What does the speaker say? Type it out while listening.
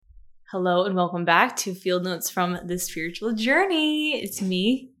Hello and welcome back to Field Notes from the Spiritual Journey. It's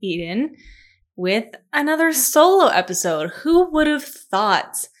me, Eden, with another solo episode. Who would have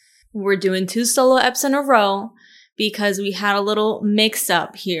thought? We're doing 2 solo eps in a row because we had a little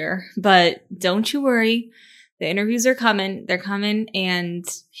mix-up here. But don't you worry, the interviews are coming. They're coming, and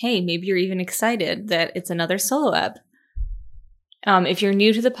hey, maybe you're even excited that it's another solo ep. If you're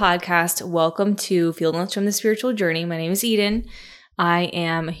new to the podcast, welcome to Field Notes from the Spiritual Journey. My name is Eden. I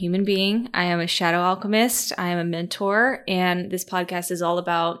am a human being. I am a shadow alchemist. I am a mentor. And this podcast is all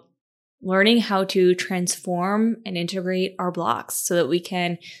about learning how to transform and integrate our blocks so that we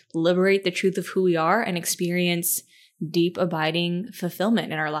can liberate the truth of who we are and experience deep, abiding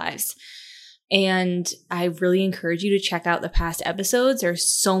fulfillment in our lives. And I really encourage you to check out the past episodes. There's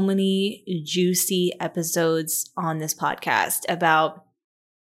so many juicy episodes on this podcast about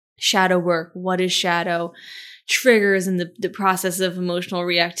shadow work. What is shadow? Triggers and the process of emotional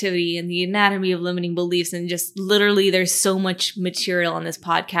reactivity and the anatomy of limiting beliefs. And just literally there's so much material on this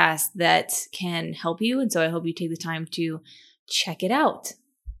podcast that can help you. And so I hope you take the time to check it out.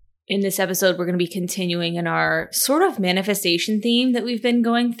 In this episode, we're going to be continuing in our sort of manifestation theme that we've been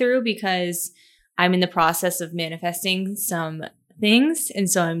going through because I'm in the process of manifesting some things. And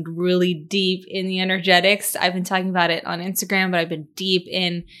so I'm really deep in the energetics. I've been talking about it on Instagram, but I've been deep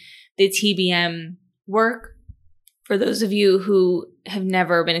in the TBM work. For those of you who have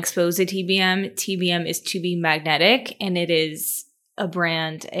never been exposed to TBM, TBM is to be magnetic, and it is a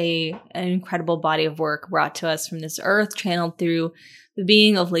brand, an incredible body of work brought to us from this earth, channeled through the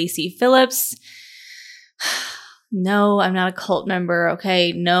being of Lacy Phillips. No, I'm not a cult member,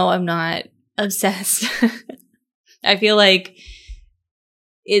 okay? No, I'm not obsessed. I feel like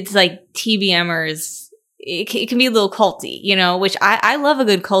it's like TBMers, it can be a little culty, you know, which I love a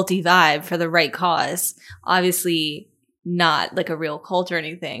good culty vibe for the right cause. Obviously not like a real cult or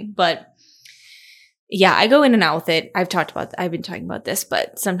anything, but yeah, I go in and out with it. I've been talking about this,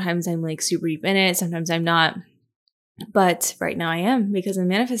 but sometimes I'm like super deep in it. Sometimes I'm not. But right now I am because I'm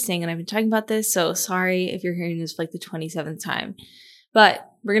manifesting and I've been talking about this. So sorry if you're hearing this for like the 27th time,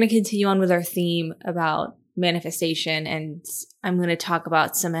 but we're going to continue on with our theme about manifestation. And I'm going to talk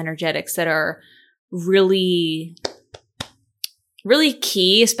about some energetics that are really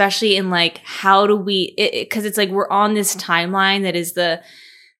key, especially in like, how do we, because it's like we're on this timeline that is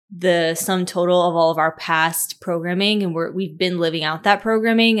the sum total of all of our past programming, and we've been living out that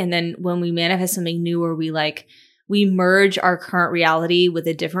programming. And then when we manifest something new, or we merge our current reality with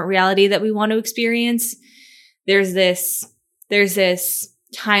a different reality that we want to experience, there's this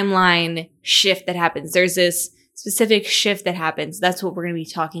timeline shift that happens. There's this specific shift that happens. That's what we're going to be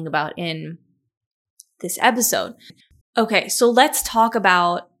talking about in this episode. Okay, so let's talk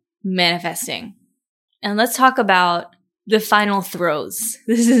about manifesting. And let's talk about the final throes.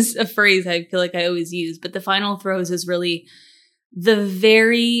 This is a phrase I feel like I always use, but the final throes is really the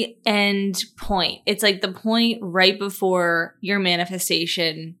very end point. It's like the point right before your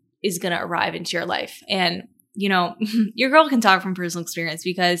manifestation is going to arrive into your life. And, you know, your girl can talk from personal experience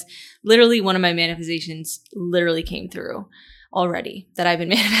because literally one of my manifestations literally came through already that I've been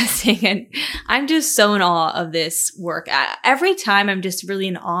manifesting. And I'm just so in awe of this work. Every time I'm just really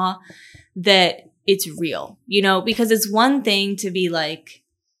in awe that it's real, you know, because it's one thing to be like,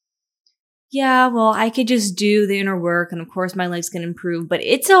 yeah, well, I could just do the inner work and of course my life's going to improve. But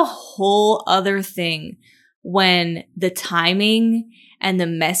it's a whole other thing when the timing and the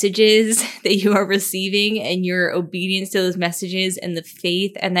messages that you are receiving and your obedience to those messages and the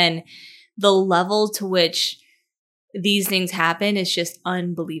faith and then the level to which these things happen is just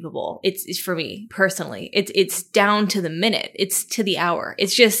unbelievable. It's for me personally. It's down to the minute. It's to the hour.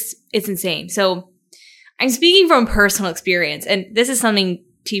 It's insane. So I'm speaking from personal experience, and this is something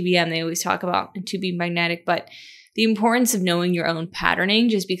TBM they always talk about, and to be magnetic, but the importance of knowing your own patterning,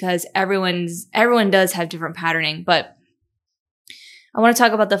 just because everyone does have different patterning. But I want to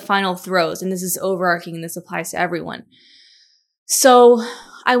talk about the final throes, and this is overarching, and this applies to everyone. So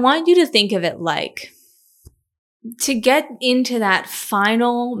I want you to think of it like, to get into that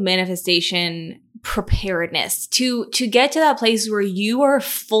final manifestation preparedness, to get to that place where you are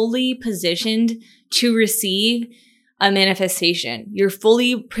fully positioned to receive a manifestation. You're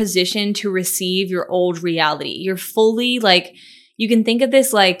fully positioned to receive your old reality. You're fully like, you can think of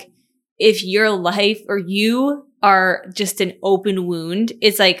this like if your life or you are just an open wound.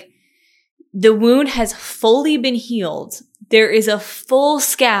 It's like the wound has fully been healed. There is a full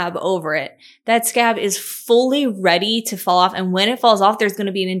scab over it. That scab is fully ready to fall off. And when it falls off, there's going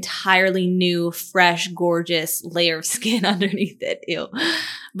to be an entirely new, fresh, gorgeous layer of skin underneath it. Ew.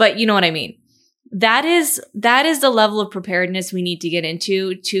 But you know what I mean. that is the level of preparedness we need to get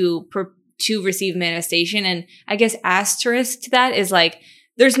into to receive manifestation. And I guess asterisk to that is like,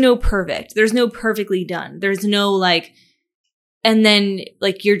 there's no perfect. There's no perfectly done. There's no like, and then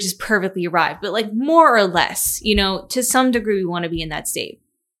like you're just perfectly arrived, but like more or less, you know, to some degree, we want to be in that state.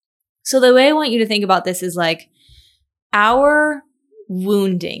 So the way I want you to think about this is like our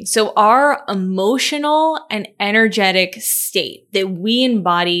wounding. So our emotional and energetic state that we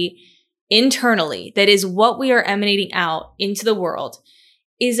embody internally, that is what we are emanating out into the world,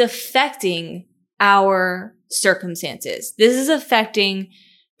 is affecting our circumstances. This is affecting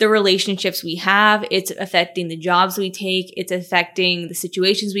the relationships we have. It's affecting the jobs we take. It's affecting the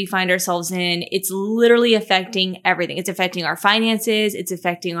situations we find ourselves in. It's literally affecting everything. It's affecting our finances. It's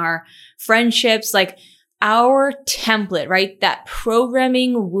affecting our friendships, like our template, right? That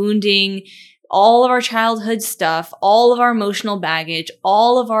programming, wounding, all of our childhood stuff, all of our emotional baggage,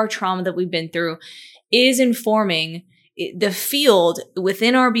 all of our trauma that we've been through is informing the field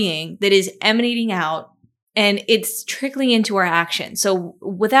within our being that is emanating out, and it's trickling into our action. So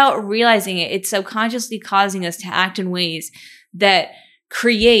without realizing it, it's subconsciously causing us to act in ways that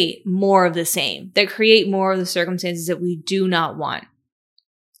create more of the same, that create more of the circumstances that we do not want.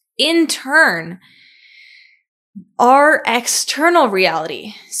 In turn, our external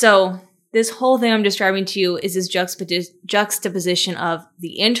reality. So this whole thing I'm describing to you is this juxtaposition of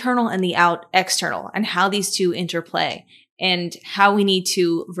the internal and the external, and how these two interplay and how we need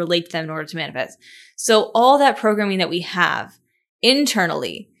to relate to them in order to manifest. So all that programming that we have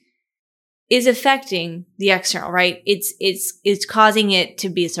internally is affecting the external, right? It's causing it to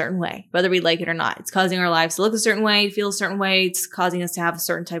be a certain way, whether we like it or not. It's causing our lives to look a certain way, feel a certain way. It's causing us to have a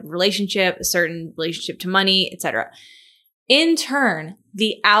certain type of relationship, a certain relationship to money, etc. In turn,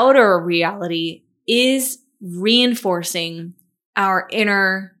 the outer reality is reinforcing our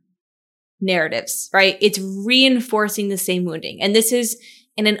inner narratives, right? It's reinforcing the same wounding. And this is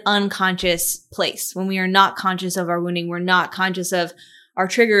in an unconscious place. When we are not conscious of our wounding, we're not conscious of our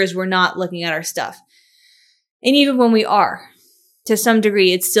triggers, we're not looking at our stuff. And even when we are, to some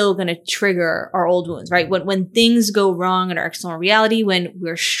degree, it's still going to trigger our old wounds, right? When things go wrong in our external reality, when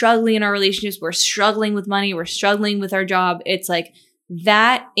we're struggling in our relationships, we're struggling with money, we're struggling with our job, it's like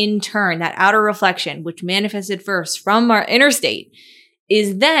that in turn, that outer reflection, which manifested first from our inner state,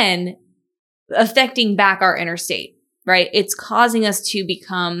 is then affecting back our inner state, right? It's causing us to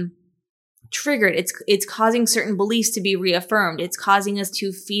become triggered. It's causing certain beliefs to be reaffirmed. It's causing us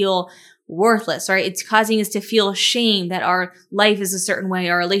to feel worthless, right? It's causing us to feel shame that our life is a certain way,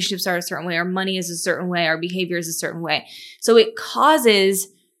 our relationships are a certain way, our money is a certain way, our behavior is a certain way. So it causes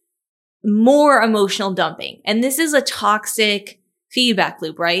more emotional dumping. And this is a toxic feedback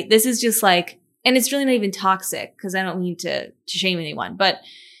loop, right? This is just like, and it's really not even toxic, because I don't mean to shame anyone, but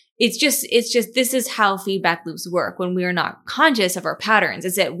it's just, this is how feedback loops work when we are not conscious of our patterns.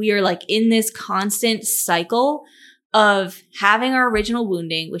 It's that we are like in this constant cycle of having our original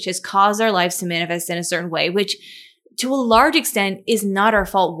wounding, which has caused our lives to manifest in a certain way, which to a large extent is not our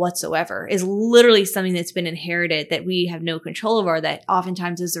fault whatsoever, is literally something that's been inherited that we have no control over, that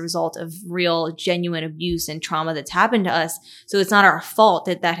oftentimes is a result of real, genuine abuse and trauma that's happened to us. So it's not our fault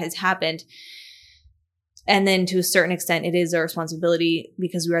that has happened. And then to a certain extent, it is our responsibility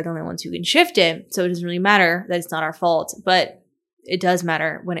because we are the only ones who can shift it. So it doesn't really matter that it's not our fault, but it does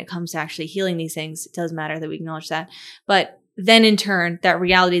matter when it comes to actually healing these things. It does matter that we acknowledge that. But then in turn, that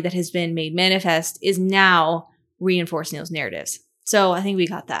reality that has been made manifest is now reinforcing those narratives. So I think we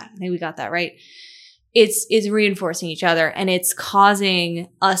got that. Right? It's reinforcing each other, and it's causing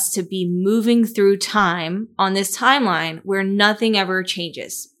us to be moving through time on this timeline where nothing ever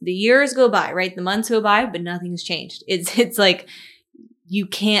changes. The years go by, right? The months go by, but nothing's changed. It's like you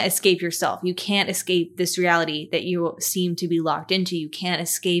can't escape yourself. You can't escape this reality that you seem to be locked into. You can't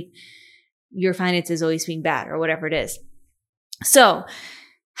escape your finances always being bad or whatever it is. So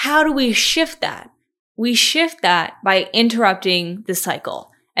how do we shift that? We shift that by interrupting the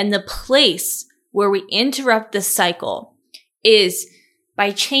cycle. And the place where we interrupt the cycle is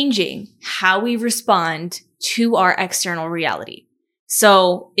by changing how we respond to our external reality.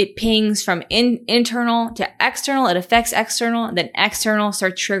 So it pings from internal to external. It affects external, and then external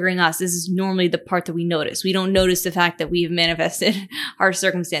starts triggering us. This is normally the part that we notice. We don't notice the fact that we have manifested our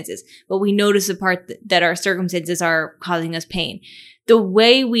circumstances, but we notice the part that our circumstances are causing us pain. The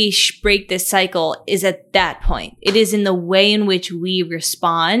way we break this cycle is at that point. It is in the way in which we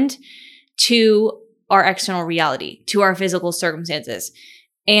respond to our external reality, to our physical circumstances.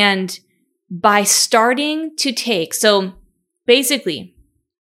 And by starting to so basically,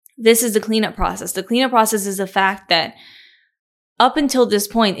 this is the cleanup process. The cleanup process is the fact that up until this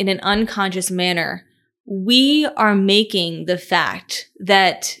point, in an unconscious manner, we are making the fact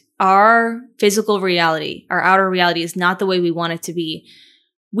that our physical reality, our outer reality, is not the way we want it to be.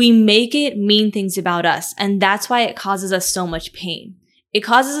 We make it mean things about us. And that's why it causes us so much pain. It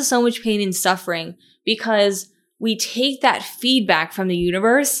causes us so much pain and suffering because we take that feedback from the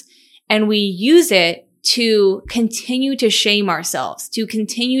universe and we use it to continue to shame ourselves, to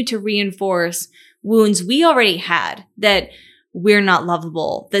continue to reinforce wounds we already had, that we're not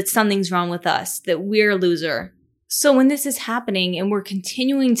lovable, that something's wrong with us, that we're a loser. So when this is happening and we're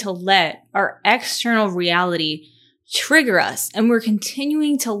continuing to let our external reality trigger us and we're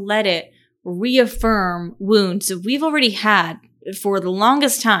continuing to let it reaffirm wounds that we've already had for the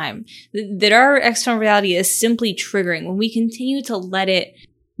longest time, that our external reality is simply triggering, when we continue to let it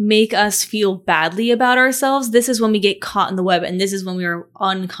make us feel badly about ourselves, this is when we get caught in the web, and this is when we are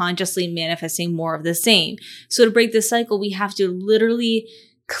unconsciously manifesting more of the same. So to break this cycle, we have to literally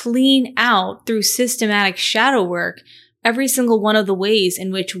clean out, through systematic shadow work, every single one of the ways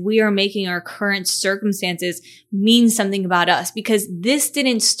in which we are making our current circumstances mean something about us. Because this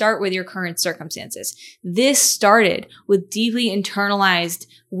didn't start with your current circumstances. This started with deeply internalized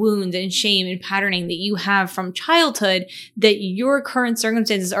wounds and shame and patterning that you have from childhood, that your current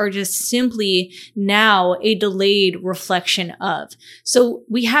circumstances are just simply now a delayed reflection of. So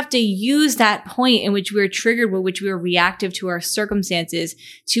we have to use that point in which we were triggered, with which we were reactive to our circumstances,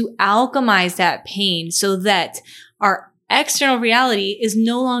 to alchemize that pain so that our external reality is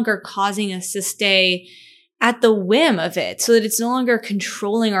no longer causing us to stay at the whim of it, so that it's no longer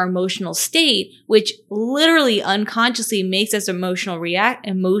controlling our emotional state, which literally unconsciously makes us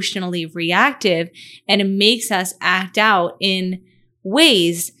emotionally reactive, and it makes us act out in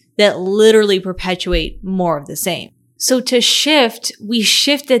ways that literally perpetuate more of the same. So to shift, we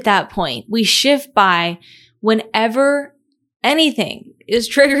shift at that point. We shift by, whenever anything is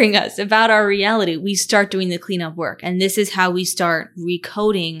triggering us about our reality, we start doing the cleanup work. And this is how we start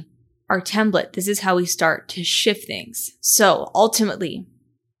recoding our template. This is how we start to shift things. So ultimately,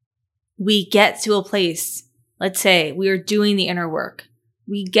 we get to a place, let's say we are doing the inner work.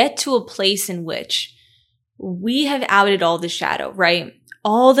 We get to a place in which we have outed all the shadow, right?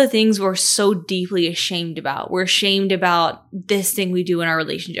 All the things we're so deeply ashamed about. We're ashamed about this thing we do in our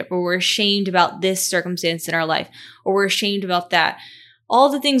relationship, or we're ashamed about this circumstance in our life, or we're ashamed about that. All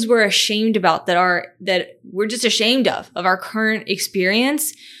the things we're ashamed about that we're just ashamed of our current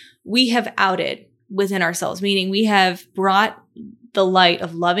experience, we have outed within ourselves, meaning we have brought the light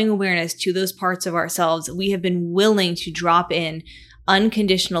of loving awareness to those parts of ourselves. We have been willing to drop in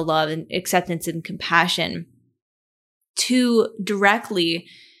unconditional love and acceptance and compassion to directly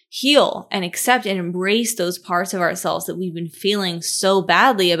heal and accept and embrace those parts of ourselves that we've been feeling so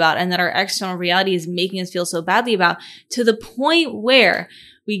badly about, and that our external reality is making us feel so badly about, to the point where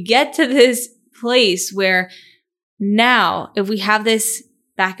we get to this place where now, if we have this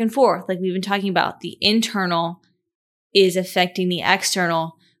back and forth, like we've been talking about, the internal is affecting the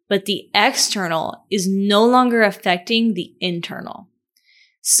external, but the external is no longer affecting the internal.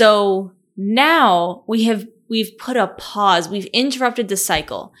 So now we've put a pause, we've interrupted the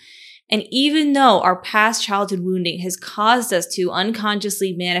cycle. And even though our past childhood wounding has caused us to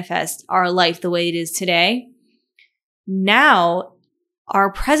unconsciously manifest our life the way it is today, now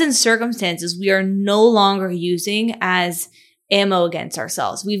our present circumstances we are no longer using as ammo against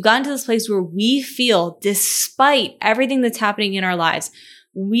ourselves. We've gotten to this place where we feel, despite everything that's happening in our lives,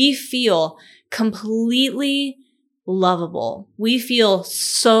 we feel completely lovable. We feel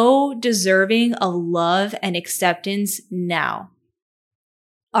so deserving of love and acceptance now.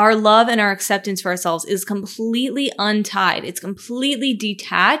 Our love and our acceptance for ourselves is completely untied. It's completely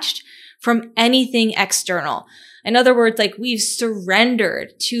detached from anything external. In other words, like, we've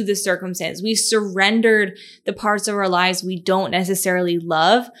surrendered to the circumstance. We've surrendered the parts of our lives we don't necessarily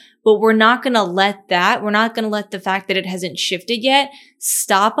love, but we're not going to let the fact that it hasn't shifted yet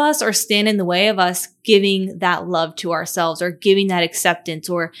stop us or stand in the way of us giving that love to ourselves, or giving that acceptance,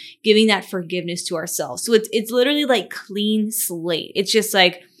 or giving that forgiveness to ourselves. So it's literally like clean slate. It's just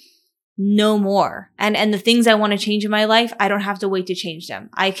like, no more. And the things I want to change in my life, I don't have to wait to change them.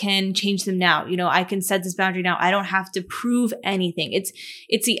 I can change them now. I can set this boundary now. I don't have to prove anything.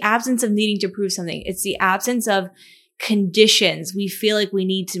 It's the absence of needing to prove something. It's the absence of conditions we feel like we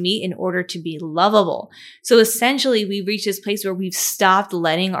need to meet in order to be lovable. So essentially, we've reached this place where we've stopped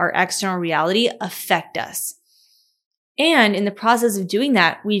letting our external reality affect us. And in the process of doing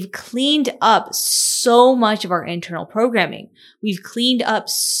that, we've cleaned up so much of our internal programming. We've cleaned up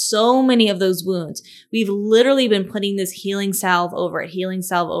so many of those wounds. We've literally been putting this healing salve over it, healing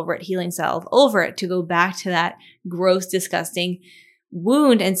salve over it, healing salve over it to go back to that gross, disgusting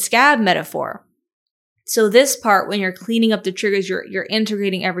wound and scab metaphor. So this part, when you're cleaning up the triggers, you're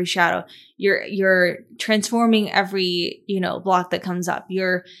integrating every shadow. You're transforming every, block that comes up.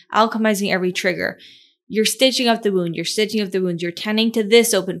 You're alchemizing every trigger. You're stitching up the wound. You're stitching up the wounds. You're tending to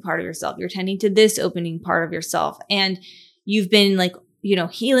this open part of yourself. You're tending to this opening part of yourself. And you've been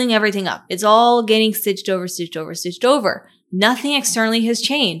healing everything up. It's all getting stitched over, stitched over, stitched over. Nothing externally has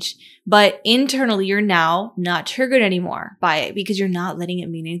changed, but internally you're now not triggered anymore by it because you're not letting it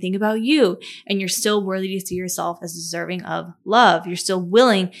mean anything about you. And you're still worthy to see yourself as deserving of love. You're still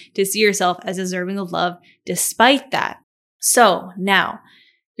willing to see yourself as deserving of love despite that. So now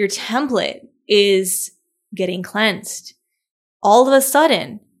your template is getting cleansed. All of a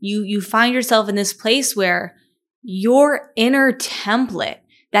sudden, you find yourself in this place where your inner template,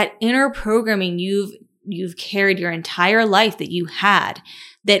 that inner programming you've carried your entire life that you had,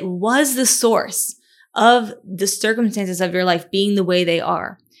 that was the source of the circumstances of your life being the way they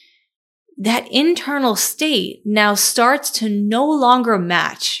are, that internal state now starts to no longer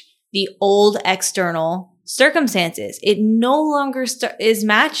match the old external circumstances. It no longer is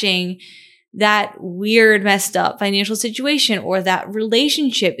matching that weird, messed up financial situation or that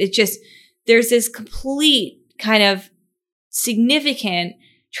relationship. It's just, there's this complete kind of significant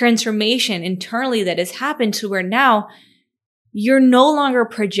transformation internally that has happened to where now you're no longer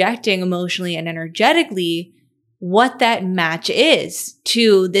projecting emotionally and energetically what that match is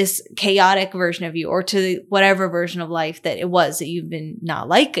to this chaotic version of you or to whatever version of life that it was that you've been not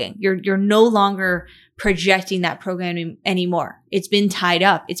liking. You're no longer projecting that programming anymore. It's been tied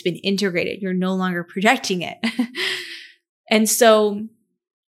up. It's been integrated. You're no longer projecting it. And so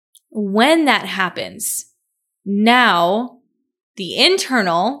when that happens, now the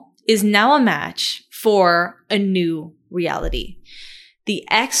internal is now a match for a new reality. The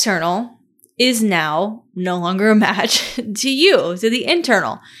external is now no longer a match to you, to the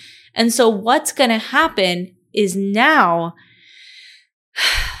internal. And so what's going to happen is now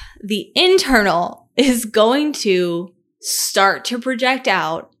the internal is going to start to project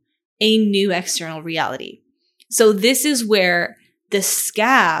out a new external reality. So this is where the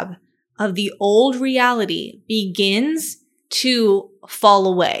scab of the old reality begins to fall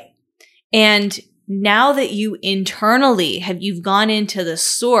away. And now that you internally you've gone into the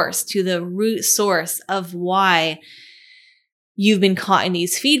source, to the root source of why you've been caught in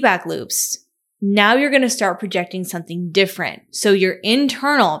these feedback loops, now you're going to start projecting something different. So your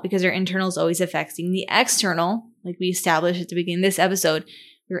internal, because your internal is always affecting the external, like we established at the beginning of this episode,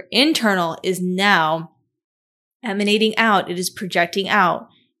 your internal is now emanating out. It is projecting out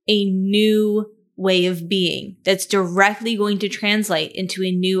a new way of being that's directly going to translate into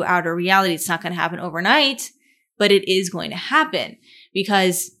a new outer reality. It's not going to happen overnight, but it is going to happen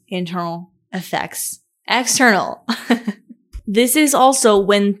because internal affects external. This is also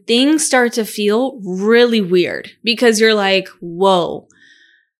when things start to feel really weird because you're like, whoa,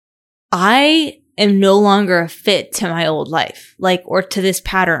 I am no longer a fit to my old life, or to this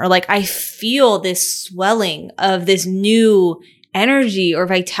pattern, or I feel this swelling of this new energy or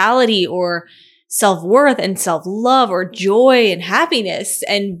vitality or self-worth and self-love or joy and happiness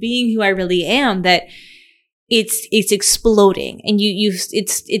and being who I really am, that it's exploding. And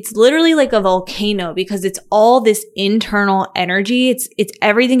it's literally like a volcano because it's all this internal energy. It's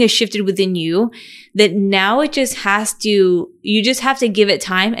everything is shifted within you that now you just have to give it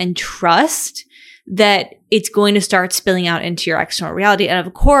time and trust that it's going to start spilling out into your external reality. And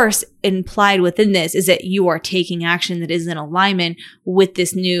of course, implied within this is that you are taking action that is in alignment with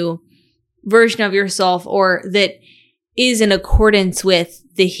this new version of yourself, or that is in accordance with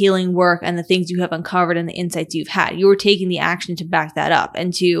the healing work and the things you have uncovered and the insights you've had. You're taking the action to back that up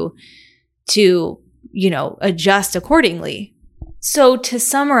and to adjust accordingly. So to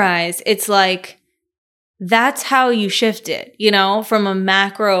summarize, it's like, that's how you shift it, from a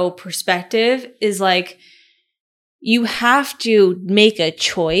macro perspective, is like, you have to make a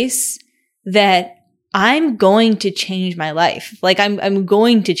choice that I'm going to change my life. I'm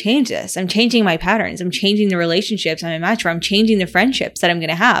going to change this. I'm changing my patterns. I'm changing the relationships I'm a match for. I'm changing the friendships that I'm going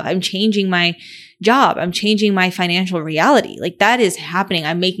to have. I'm changing my job. I'm changing my financial reality. That is happening.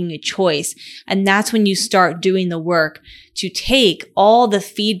 I'm making a choice. And that's when you start doing the work to take all the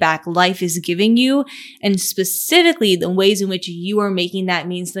feedback life is giving you, and specifically the ways in which you are making that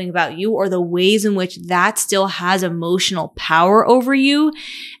mean something about you, or the ways in which that still has emotional power over you.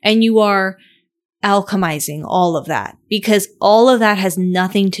 And you are alchemizing all of that, because all of that has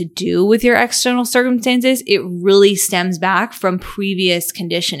nothing to do with your external circumstances. It really stems back from previous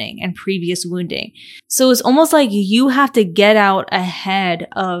conditioning and previous wounding. So it's almost like you have to get out ahead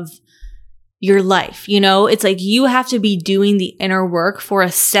of your life. It's like you have to be doing the inner work for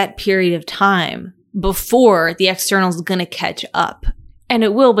a set period of time before the external is going to catch up. And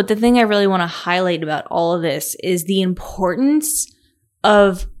it will. But the thing I really want to highlight about all of this is the importance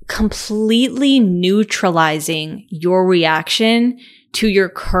of completely neutralizing your reaction to your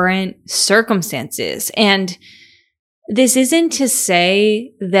current circumstances. And this isn't to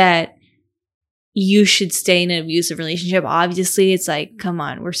say that you should stay in an abusive relationship. Obviously, it's like, come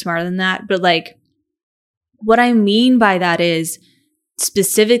on, we're smarter than that. But like, what I mean by that is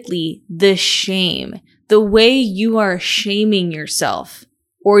specifically the shame, the way you are shaming yourself,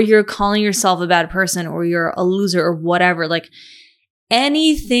 or you're calling yourself a bad person, or you're a loser, or whatever. Like,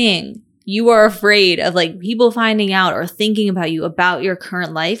 anything you are afraid of, like, people finding out or thinking about you, about your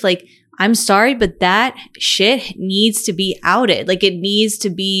current life, like, I'm sorry, but that shit needs to be outed. Like, it needs to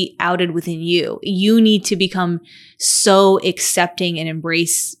be outed within you. You need to become so accepting and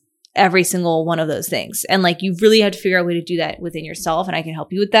embrace every single one of those things. And like, you really have to figure out a way to do that within yourself. And I can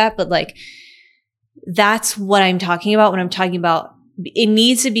help you with that. But like, that's what I'm talking about when I'm talking about it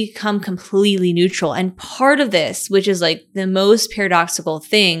needs to become completely neutral. And part of this, which is like the most paradoxical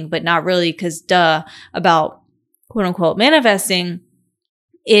thing, but not really, because about quote unquote manifesting,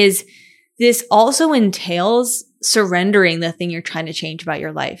 is this also entails surrendering the thing you're trying to change about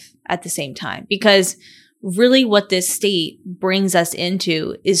your life at the same time. Because really what this state brings us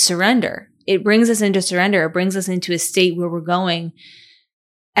into is surrender. It brings us into surrender. It brings us into a state where we're going,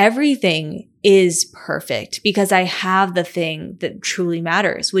 everything is perfect because I have the thing that truly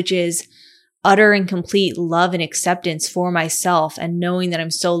matters, which is utter and complete love and acceptance for myself, and knowing that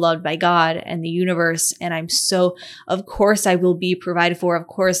I'm so loved by God and the universe. And of course I will be provided for. Of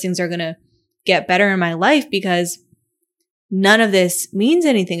course things are going to get better in my life because none of this means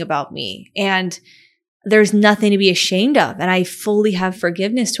anything about me. And there's nothing to be ashamed of. And I fully have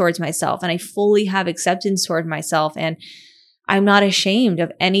forgiveness towards myself, and I fully have acceptance toward myself. And I'm not ashamed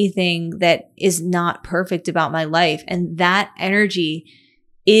of anything that is not perfect about my life. And that energy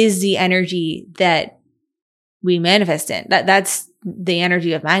is the energy that we manifest in. That's the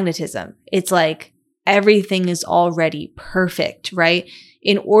energy of magnetism. It's like everything is already perfect, right?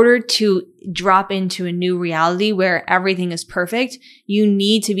 In order to drop into a new reality where everything is perfect, you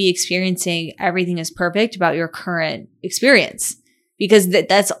need to be experiencing everything is perfect about your current experience, because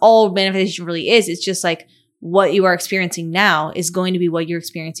that's all manifestation really is. It's just like, what you are experiencing now is going to be what you're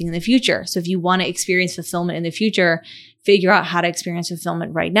experiencing in the future. So if you want to experience fulfillment in the future, figure out how to experience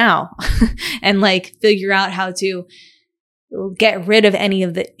fulfillment right now and like figure out how to get rid of any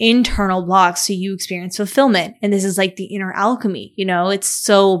of the internal blocks so you experience fulfillment. And this is like the inner alchemy, it's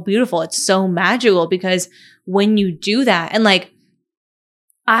so beautiful. It's so magical because when you do that, and like,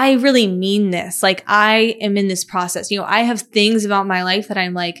 I really mean this, like I am in this process, I have things about my life that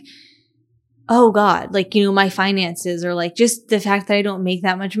I'm like, oh God, like, my finances, or like just the fact that I don't make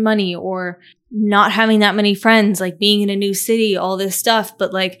that much money, or not having that many friends, like being in a new city, all this stuff.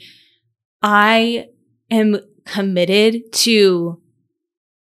 But like, I am committed to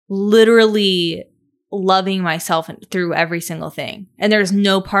literally loving myself through every single thing. And there's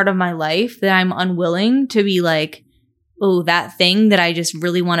no part of my life that I'm unwilling to be like, oh, that thing that I just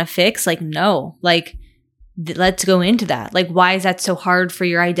really want to fix. Like, no, like, let's go into that. Like, why is that so hard for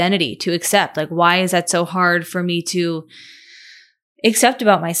your identity to accept? Like, why is that so hard for me to accept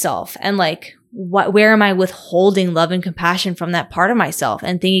about myself? And like, where am I withholding love and compassion from that part of myself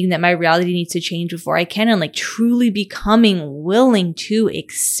and thinking that my reality needs to change before I can? And like truly becoming willing to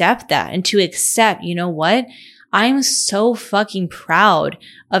accept that, and to accept, you know what? I'm so fucking proud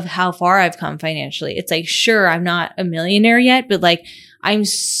of how far I've come financially. It's like, sure, I'm not a millionaire yet, but like, I'm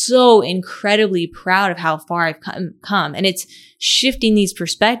so incredibly proud of how far I've come. And it's shifting these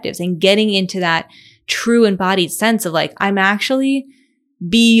perspectives and getting into that true embodied sense of like, I'm actually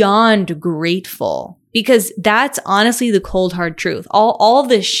beyond grateful, because that's honestly the cold hard truth. All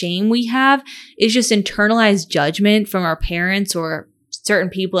the shame we have is just internalized judgment from our parents or certain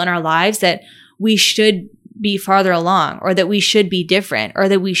people in our lives that we should be farther along, or that we should be different, or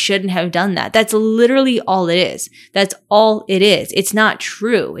that we shouldn't have done that. That's literally all it is. That's all it is. It's not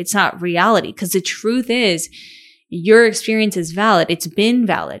true. It's not reality. Because the truth is your experience is valid. It's been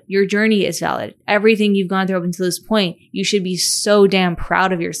valid. Your journey is valid. Everything you've gone through up until this point, you should be so damn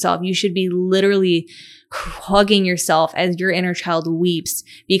proud of yourself. You should be literally hugging yourself as your inner child weeps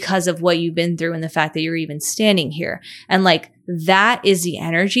because of what you've been through and the fact that you're even standing here. And like, that is the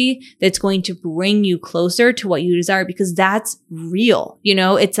energy that's going to bring you closer to what you desire, because that's real. You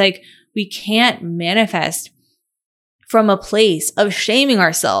know, it's like, we can't manifest from a place of shaming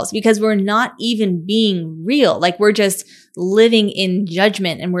ourselves because we're not even being real. Like, we're just living in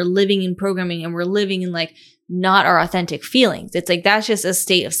judgment, and we're living in programming, and we're living in like not our authentic feelings. It's like, that's just a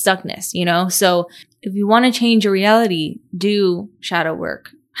state of stuckness, you know? So if you want to change your reality, do shadow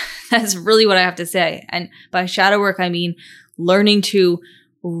work. That's really what I have to say. And by shadow work, I mean learning to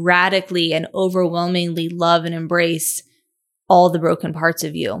radically and overwhelmingly love and embrace all the broken parts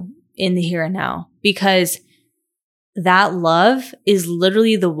of you in the here and now, because that love is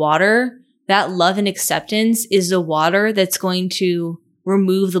literally the water. That love and acceptance is the water that's going to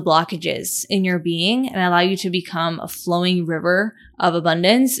remove the blockages in your being and allow you to become a flowing river of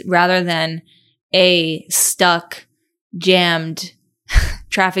abundance rather than a stuck, jammed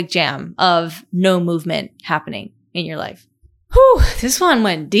traffic jam of no movement happening in your life. Whew, this one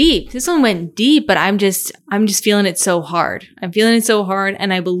went deep. But I'm just feeling it so hard. I'm feeling it so hard,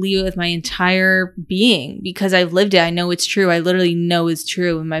 and I believe it with my entire being because I've lived it. I know it's true. I literally know it's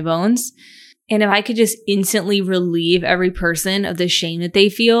true in my bones. And if I could just instantly relieve every person of the shame that they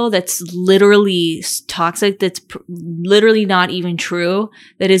feel, that's literally toxic, that's literally not even true,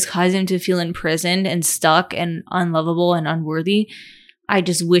 that is causing them to feel imprisoned and stuck and unlovable and unworthy, I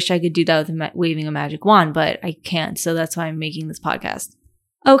just wish I could do that with waving a magic wand, but I can't. So that's why I'm making this podcast.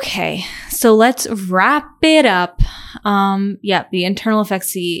 Okay, so let's wrap it up. The internal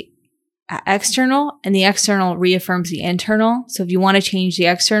affects the external, and the external reaffirms the internal. So if you want to change the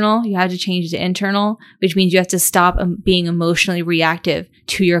external, you have to change the internal, which means you have to stop being emotionally reactive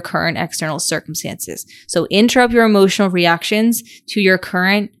to your current external circumstances. So interrupt your emotional reactions to your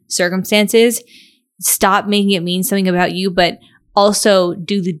current circumstances. Stop making it mean something about you, but also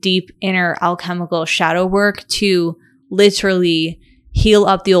do the deep inner alchemical shadow work to literally heal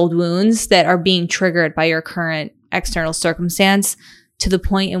up the old wounds that are being triggered by your current external circumstance to the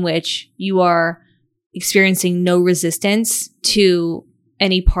point in which you are experiencing no resistance to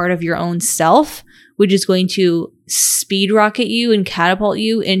any part of your own self, which is going to speed rocket you and catapult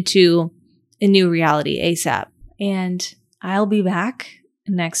you into a new reality ASAP. And I'll be back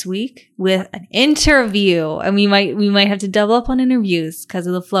next week with an interview, and we might have to double up on interviews because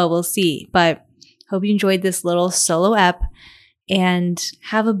of the flow. We'll see. But hope you enjoyed this little solo ep, and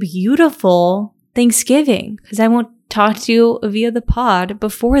have a beautiful Thanksgiving, because I won't talk to you via the pod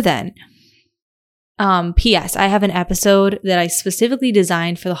before then. P.S. I have an episode that I specifically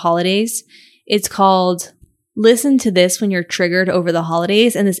designed for the holidays. It's called Listen to This When You're Triggered Over the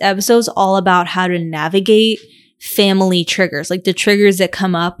Holidays, and this episode is all about how to navigate family triggers, like the triggers that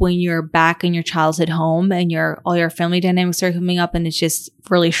come up when you're back in your childhood home and all your family dynamics are coming up and it's just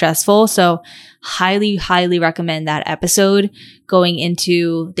really stressful. So highly, highly recommend that episode going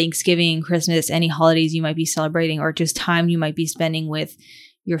into Thanksgiving, Christmas, any holidays you might be celebrating, or just time you might be spending with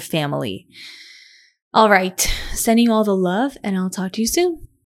your family. All right. Sending you all the love, and I'll talk to you soon.